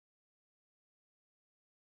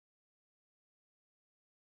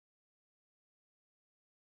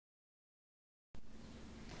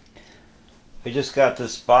I just got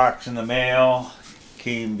this box in the mail.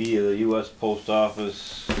 Came via the U.S. Post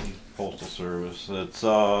Office, Postal Service. It's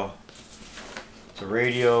a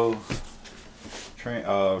radio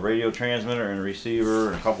transmitter and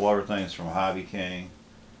receiver and a couple other things from Hobby King.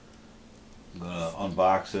 I'm gonna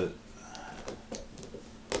unbox it.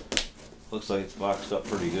 Looks like it's boxed up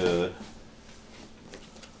pretty good.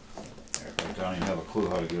 I don't even have a clue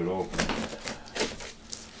how to get it open.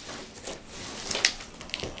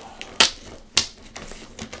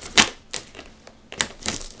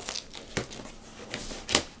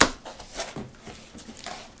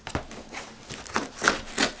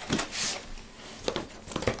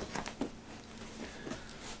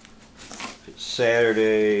 It's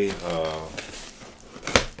Saturday,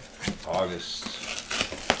 August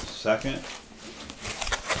 2nd,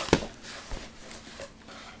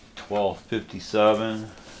 12:57.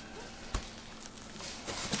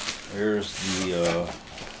 There's the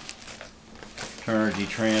Turnigy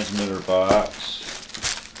transmitter box.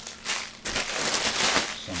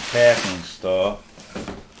 Some packing stuff.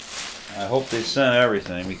 I hope they sent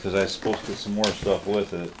everything because I was supposed to get some more stuff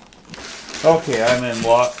with it. Okay, I'm in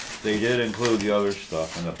luck. They did include the other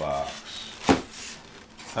stuff in the box.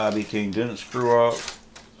 Hobby King didn't screw up.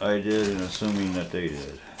 I did, and assuming that they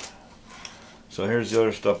did. So here's the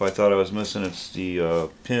other stuff I thought I was missing. It's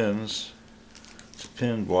the pins. It's a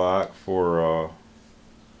pin block for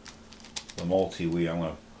the MultiWii. I'm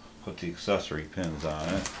going to put the accessory pins on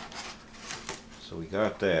it. So we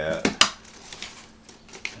got that.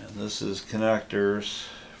 And this is connectors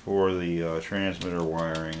for the transmitter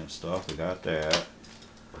wiring and stuff. We got that.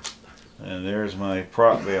 And there's my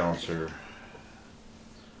prop balancer,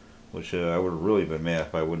 which I would have really been mad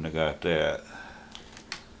if I wouldn't have got that.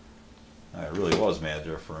 I really was mad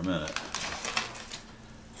there for a minute.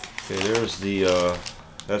 Okay, there's the,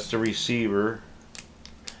 that's the receiver.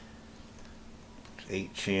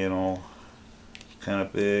 8 channel. It's kind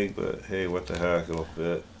of big, but hey, what the heck, it'll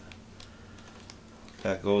fit.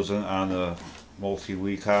 That goes in on the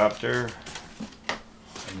MultiWii Copter.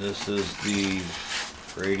 And this is the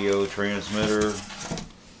radio transmitter.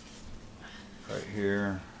 Right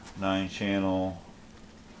here. 9 channel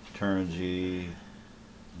Turnigy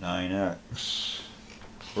 9X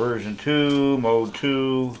version 2, mode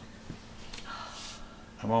 2.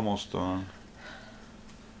 I'm almost done,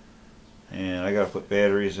 and I gotta put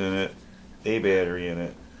batteries in it, a battery in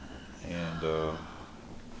it, and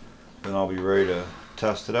then I'll be ready to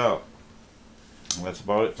test it out. And that's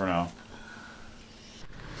about it for now.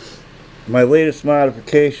 My latest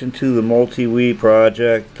modification to the MultiWii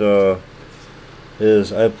project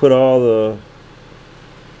is I put all the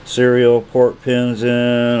serial port pins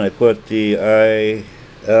in. I put the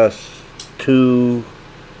IS2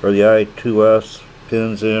 or the I2S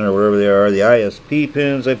pins in, or whatever they are. The ISP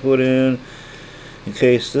pins I put in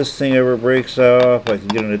case this thing ever breaks off. I can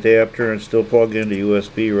get an adapter and still plug into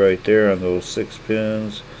USB right there on those 6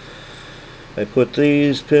 pins. I put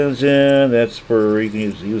these pins in. That's for, you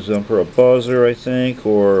can use them for a buzzer, I think,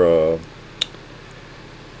 or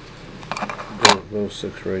those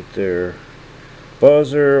 6 right there,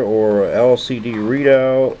 buzzer or LCD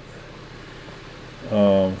readout.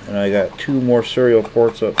 And I got 2 more serial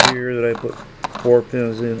ports up here that I put 4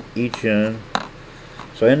 pins in each in.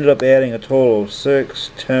 So I ended up adding a total of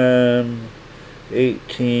 6, 10,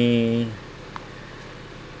 18,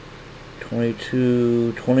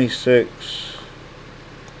 22, 26,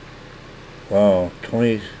 wow,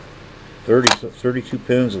 20, 30, 32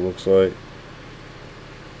 pins it looks like.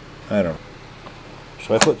 I don't know.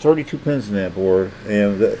 So I put 32 pins in that board,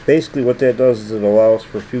 and basically what that does is it allows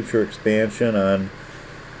for future expansion on,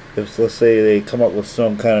 if let's say they come up with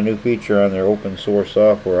some kind of new feature on their open source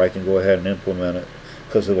software, I can go ahead and implement it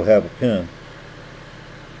because it'll have a pin.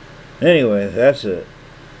 Anyway, that's it.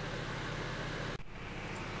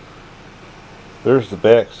 There's the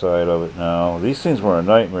back side of it now. These things were a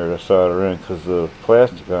nightmare to solder in because the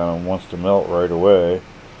plastic on them wants to melt right away.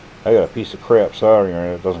 I got a piece of crap soldering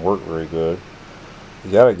iron. It doesn't work very good. You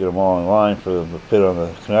gotta get them all in line for them to fit on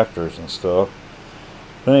the connectors and stuff.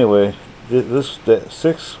 But anyway, that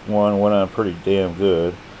 6 one went on pretty damn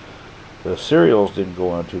good. The serials didn't go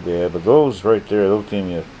on too bad, but those right there, those gave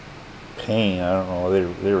me a pain. I don't know, they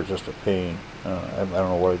were just a pain. I don't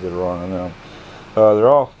know what I did wrong on them. They're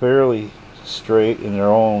all fairly straight in their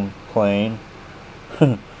own plane,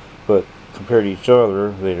 but compared to each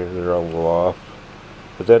other, they're a little off.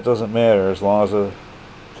 But that doesn't matter as long as the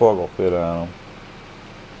plug will fit on them.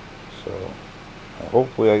 So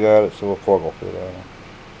hopefully I got it so a plug will fit on them.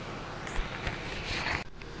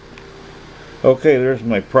 Okay, there's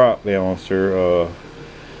my prop balancer.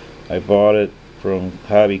 I bought it from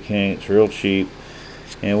Hobby King. It's real cheap.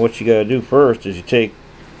 And what you got to do first is you take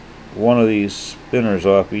one of these spinners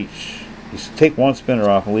off each. You take one spinner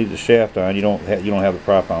off and leave the shaft on. You don't have the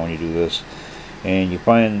prop on when you do this. And you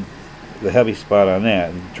find the heavy spot on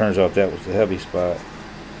that, and it turns out that was the heavy spot.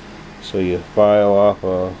 So you file off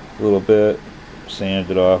a little bit, sand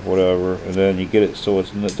it off, whatever, and then you get it so it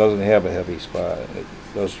doesn't have a heavy spot. It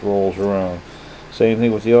just rolls around. Same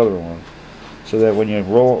thing with the other one. So that when you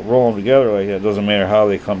roll them together like that, it doesn't matter how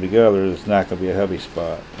they come together, it's not going to be a heavy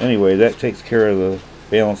spot. Anyway, that takes care of the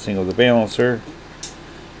balancing of the balancer.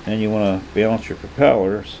 And you want to balance your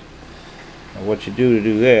propellers. And what you do to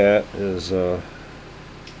do that is, I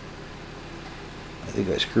think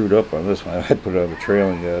I screwed up on this one. I put it on the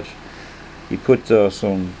trailing edge. You put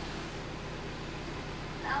some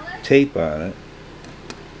tape on it.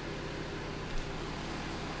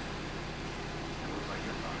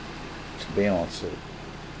 To balance it,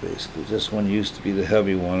 basically. This one used to be the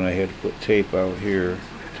heavy one. I had to put tape out here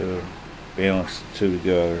to balance the two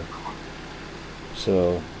together.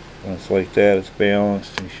 So when it's like that, it's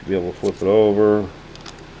balanced, and you should be able to flip it over.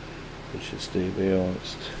 It should stay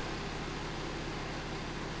balanced.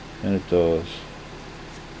 And it does.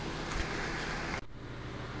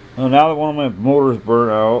 Well, now that one of my motors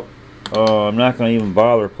burnt out, I'm not going to even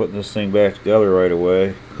bother putting this thing back together right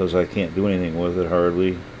away, because I can't do anything with it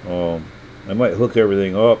hardly. I might hook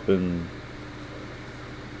everything up and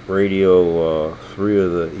radio 3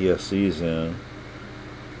 of the ESCs in.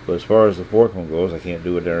 But as far as the fourth one goes, I can't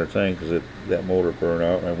do a darn thing because that motor burned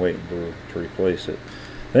out and I'm waiting to replace it.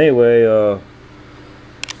 Anyway,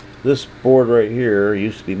 this board right here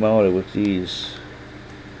used to be mounted with these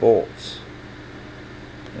bolts.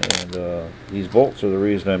 And these bolts are the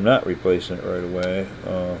reason I'm not replacing it right away.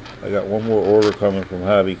 I got one more order coming from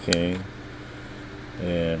Hobby King.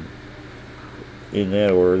 And in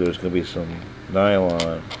that order, there's going to be some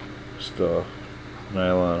nylon stuff.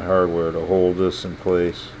 Nylon hardware to hold this in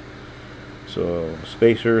place. So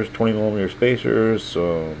spacers, 20mm spacers,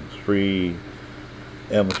 3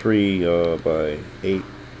 M3 by 8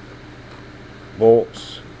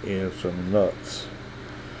 bolts, and some nuts.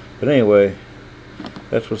 But anyway,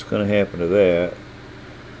 that's what's going to happen to that.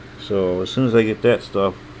 So as soon as I get that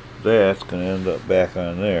stuff, that's going to end up back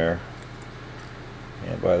on there.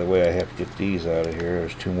 And by the way, I have to get these out of here.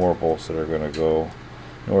 There's 2 more bolts that are going to go.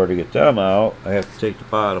 In order to get them out, I have to take the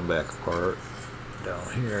bottom back apart.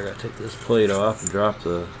 Down here, I got to take this plate off and drop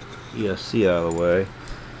the ESC out of the way.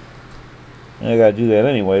 And I got to do that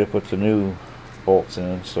anyway to put the new bolts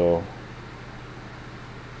in. So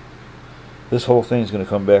this whole thing's going to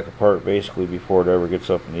come back apart basically before it ever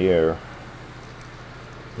gets up in the air.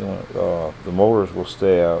 The motors will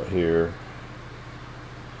stay out here,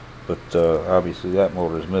 but obviously that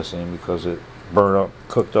motor is missing because it burned up,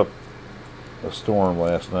 cooked up a storm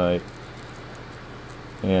last night.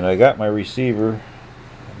 And I got my receiver,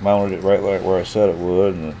 mounted it right like where I said it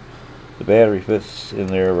would, and the battery fits in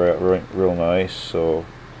there real nice, so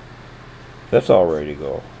that's all ready to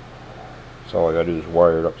go. So all I gotta do is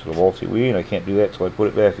wire it up to the MultiWii, and I can't do that till I put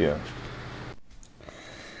it back in.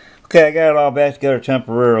 Okay, I got it all back together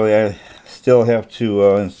temporarily. I still have to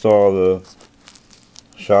install the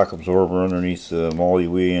shock absorber underneath the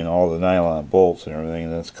MultiWii and all the nylon bolts and everything,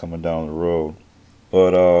 and that's coming down the road.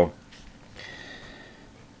 But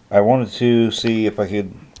I wanted to see if I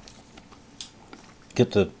could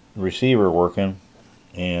get the receiver working,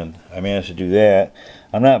 and I managed to do that.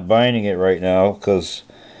 I'm not binding it right now because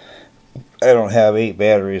I don't have 8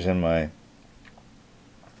 batteries in my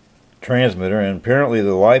transmitter, and apparently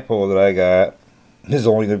the LiPo that I got is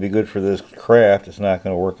only going to be good for this craft. It's not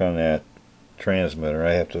going to work on that transmitter.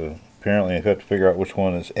 Apparently I have to figure out which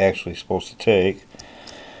one it's actually supposed to take.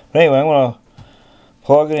 But anyway, I'm going to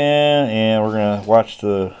plug it in and we're going to watch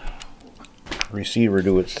the receiver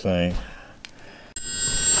do its thing.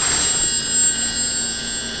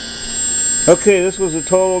 Okay, this was a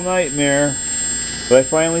total nightmare, but I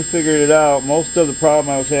finally figured it out. Most of the problem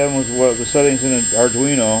I was having was the settings in an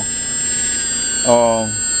Arduino.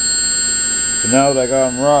 But now that I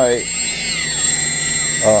got them right,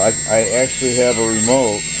 I actually have a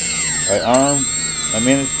remote. I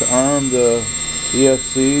managed to arm the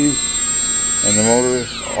ESCs and the motors.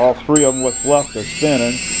 All 3 of them, what's left, are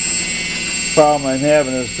spinning. The problem I'm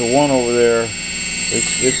having is the one over there,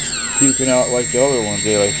 it's puking out like the other one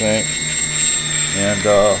did, I think. And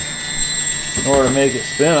in order to make it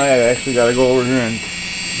spin, I actually got to go over here and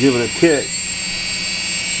give it a kick.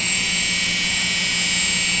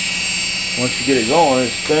 Once you get it going, it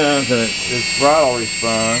spins and its throttle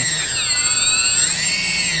responds.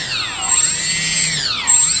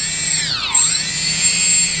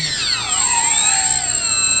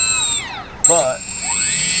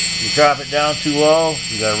 you drop it down too low,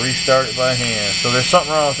 you gotta restart it by hand. So there's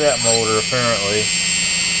something wrong with that motor apparently.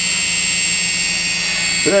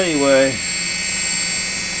 But anyway,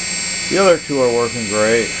 the other two are working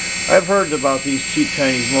great. I've heard about these cheap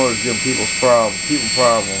Chinese motors giving people problems.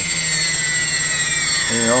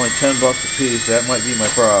 And they're only 10 bucks a piece. That might be my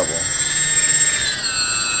problem.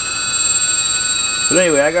 But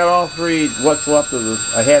anyway, I got all three. What's left of this?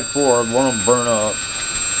 I had four. One of them burned up.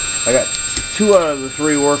 I got two out of the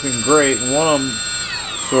three working great, and one of them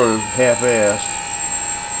sort of half-assed.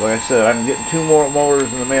 Like I said, I'm getting two more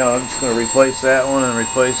motors in the mail. I'm just going to replace that one and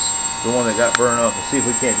replace the one that got burned up and see if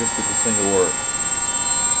we can't just get this thing to work.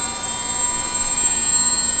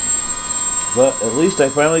 But at least I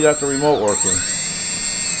finally got the remote working,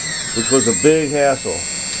 which was a big hassle.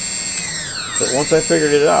 But once I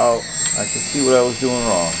figured it out, I could see what I was doing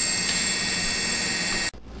wrong.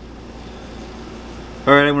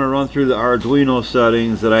 Alright, I'm going to run through the Arduino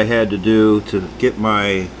settings that I had to do to get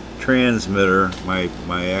my transmitter,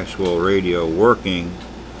 my actual radio, working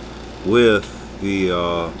with the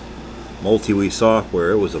MultiWii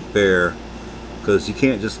software. It was a bear, because you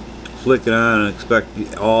can't just flick it on and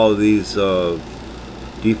expect all of these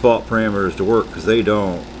default parameters to work, because they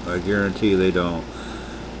don't. I guarantee they don't.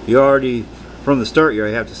 You already, from the start, you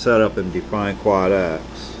have to set up and define quad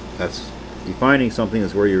X. That's defining something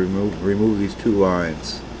is where you remove these two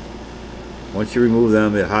lines. Once you remove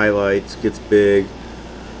them, it highlights, gets big,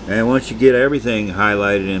 and once you get everything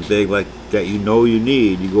highlighted and big like that you know you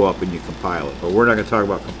need, you go up and you compile it. But we're not going to talk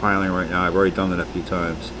about compiling right now. I've already done that a few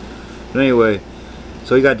times. But anyway,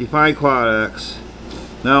 so you got define quad X.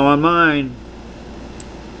 Now on mine,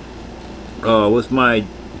 with my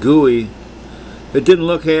GUI, it didn't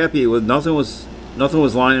look happy. With nothing was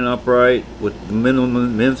lining up right with the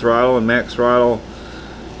minimum min throttle and max throttle.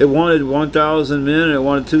 It wanted 1,000 min and it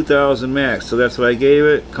wanted 2,000 max, so that's what I gave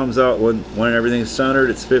it. Comes out when everything's centered,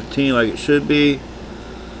 it's 15 like it should be.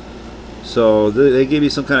 So they give you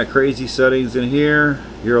some kind of crazy settings in here.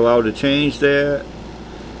 You're allowed to change that.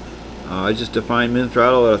 I just defined min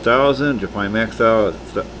throttle at 1,000, define max throttle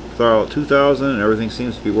at 2,000, and everything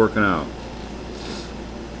seems to be working out.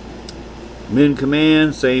 Min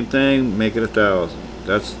command, same thing, make it 1,000.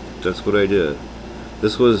 That's what I did.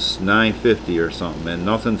 This was 950 or something, and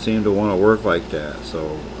nothing seemed to want to work like that.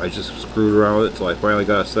 So I just screwed around with it till I finally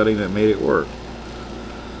got a setting that made it work.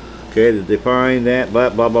 Okay, to define that, blah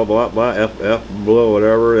blah blah blah blah, FF below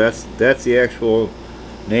whatever. That's the actual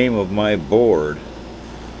name of my board.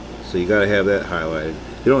 So you got to have that highlighted.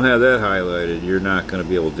 If you don't have that highlighted, you're not going to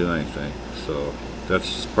be able to do anything. So that's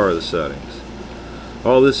just part of the settings.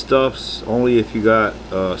 All this stuff's only if you got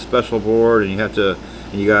a special board, and you got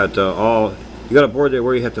a board there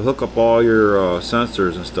where you have to hook up all your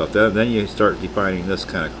sensors and stuff. Then you start defining this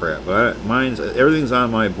kind of crap. But everything's on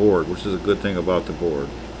my board, which is a good thing about the board.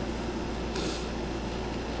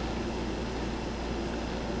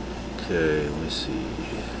 Okay, let me see.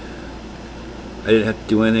 I didn't have to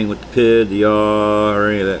do anything with the PID, the yaw, or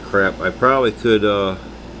any of that crap. I probably could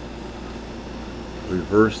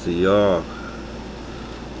reverse the yaw.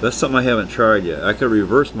 That's something I haven't tried yet. I could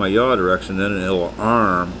reverse my yaw direction, then it'll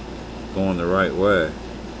arm going the right way.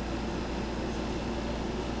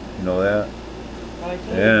 You know that?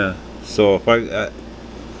 Yeah. So if I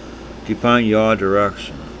define yaw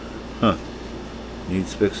direction,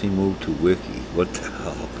 needs fixing, move to wiki. What the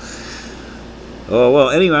hell? Oh well.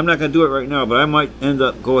 Anyway, I'm not going to do it right now, but I might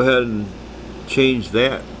go ahead and change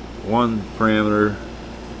that one parameter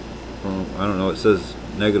from, I don't know. It says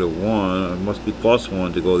 -1. It must be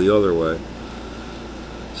 +1 to go the other way.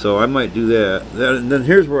 So I might do that. Then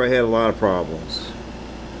here's where I had a lot of problems.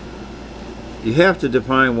 You have to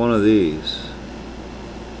define one of these,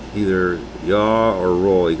 either yaw or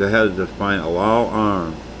roll. You had to define allow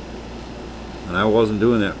arm, and I wasn't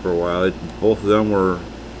doing that for a while. Both of them were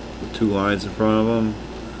with two lines in front of them.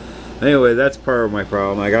 Anyway, that's part of my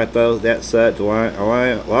problem. I got that set to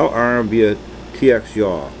allow arm via TX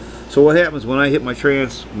yaw. So what happens when I hit my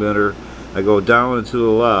transmitter, I go down and to the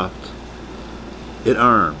left, it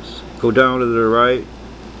arms. Go down to the right,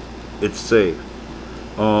 it's safe.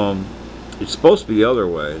 It's supposed to be the other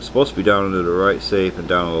way. It's supposed to be down to the right safe and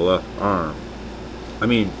down to the left arm. I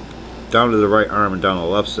mean, down to the right arm and down to the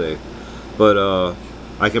left safe. But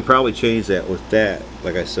I can probably change that with that,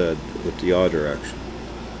 like I said, with the yaw direction.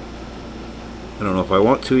 I don't know if I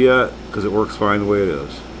want to yet, because it works fine the way it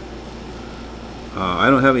is. I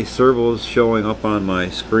don't have any servos showing up on my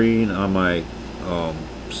screen on my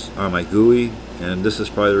GUI, and this is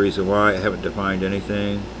probably the reason why I haven't defined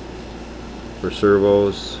anything for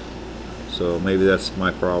servos. So maybe that's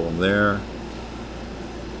my problem there.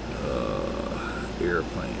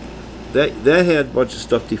 Airplane. that had a bunch of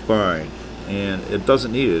stuff defined, and it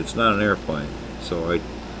doesn't need it. It's not an airplane. So it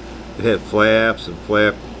had flaps and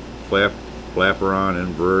flapper on,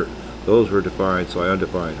 invert. Those were defined, so I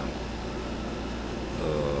undefined them.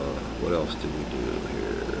 What else did we do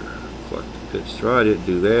here? Collect the pitch straw. I didn't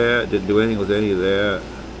do that. Didn't do anything with any of that.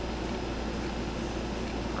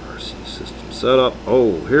 RC system setup.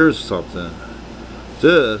 Oh, here's something.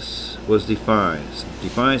 This was defined.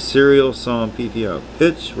 Defined serial sum PPM.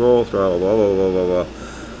 Pitch, roll, throttle, blah, blah, blah, blah, blah.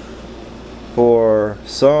 For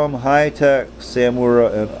some high-tech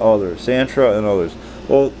Samura and others. Santra and others.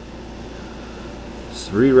 Well,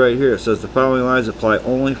 read right here. It says the following lines apply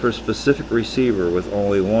only for specific receiver with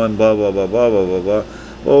only one blah blah blah blah blah blah blah.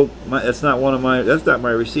 Well, that's not one of my. That's not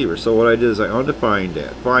my receiver. So what I did is I undefined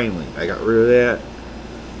that. Finally, I got rid of that,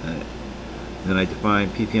 and then I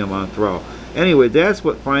defined PPM on throttle. Anyway, that's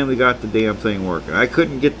what finally got the damn thing working. I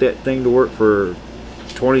couldn't get that thing to work for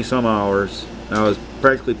 20 some hours. I was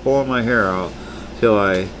practically pulling my hair out till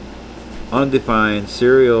I undefined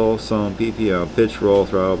serial sum PPM pitch roll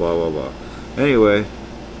throttle blah blah blah. Anyway,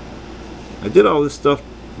 I did all this stuff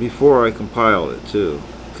before I compiled it too.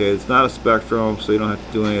 Okay, it's not a Spectrum, so you don't have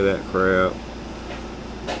to do any of that crap.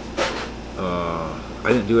 I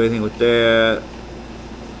didn't do anything with that.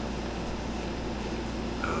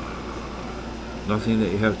 Nothing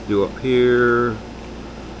that you have to do up here.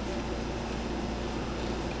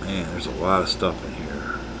 Man, there's a lot of stuff in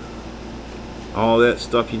here. All that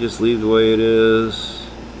stuff you just leave the way it is.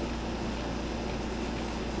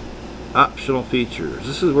 Optional features.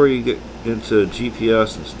 This is where you get into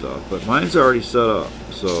GPS and stuff, but mine's already set up,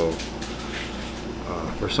 so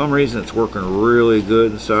for some reason it's working really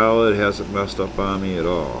good and solid. It hasn't messed up on me at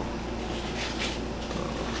all.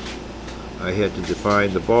 I had to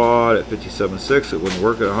define the baud at 57.6. It wouldn't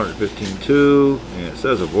work at 115.2, and it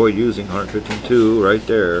says avoid using 115.2 right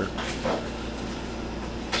there,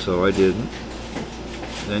 so I didn't.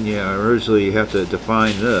 Then yeah, originally you have to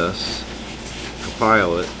define this,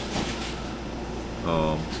 compile it,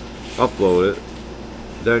 upload it,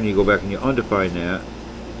 then you go back and you undefine that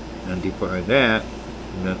and define that,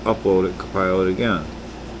 and then upload it and compile it again.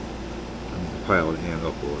 Compile it and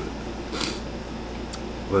upload it.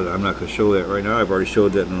 But I'm not going to show that right now. I've already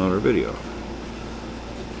showed that in another video.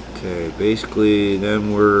 Okay, basically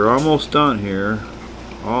then we're almost done here.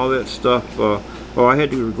 All that stuff, oh, I had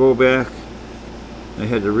to go back. I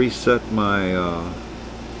had to reset my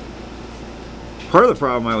part of the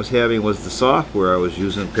problem I was having was the software I was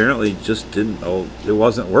using apparently just didn't, it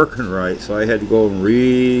wasn't working right, so I had to go and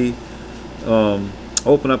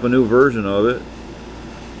open up a new version of it,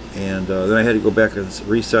 and then I had to go back and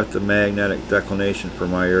reset the magnetic declination for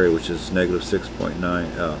my area, which is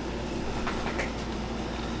 -6.9 F.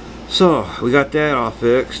 So we got that all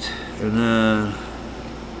fixed, and then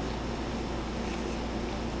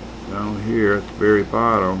down here at the very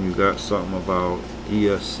bottom you got something about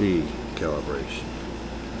ESC calibration.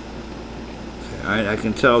 Okay, I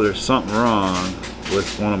can tell there's something wrong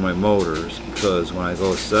with one of my motors, because when I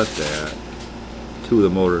go set that, two of the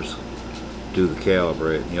motors do the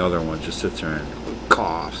calibrate and the other one just sits there and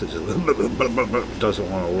coughs. It just doesn't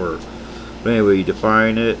want to work. But anyway, you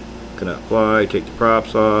define it, cannot fly, take the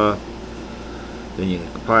props off, then you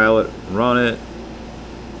compile it, run it,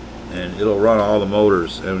 and it'll run all the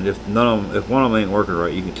motors. And if one of them ain't working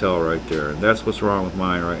right, you can tell right there. And that's what's wrong with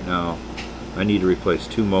mine right now. I need to replace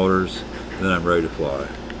 2 motors, and then I'm ready to fly.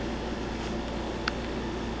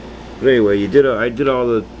 But anyway, I did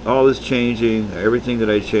all this changing, everything that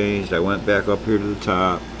I changed. I went back up here to the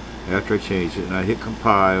top after I changed it, and I hit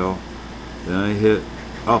compile, then I hit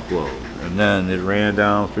upload, and then it ran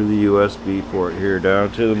down through the USB port here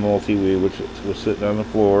down to the MultiWii, which was sitting on the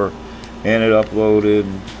floor, and it uploaded,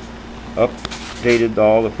 updated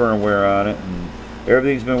all the firmware on it, and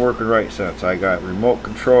everything's been working right since. I got remote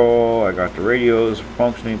control, I got the radios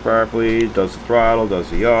functioning properly, does the throttle, does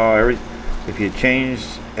the yaw, everything. If you change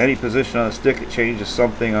any position on the stick, it changes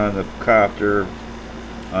something on the copter,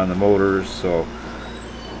 on the motors. So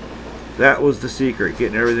that was the secret,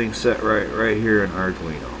 getting everything set right here in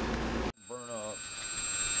Arduino. Burn up.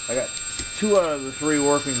 I got 2 out of the 3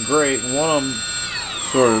 working great, and one of them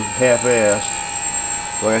sort of half-assed.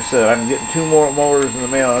 Like I said, I'm getting 2 more motors in the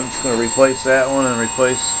mail. I'm just going to replace that one and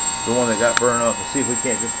replace the one that got burned up and see if we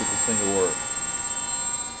can't just get this thing to work.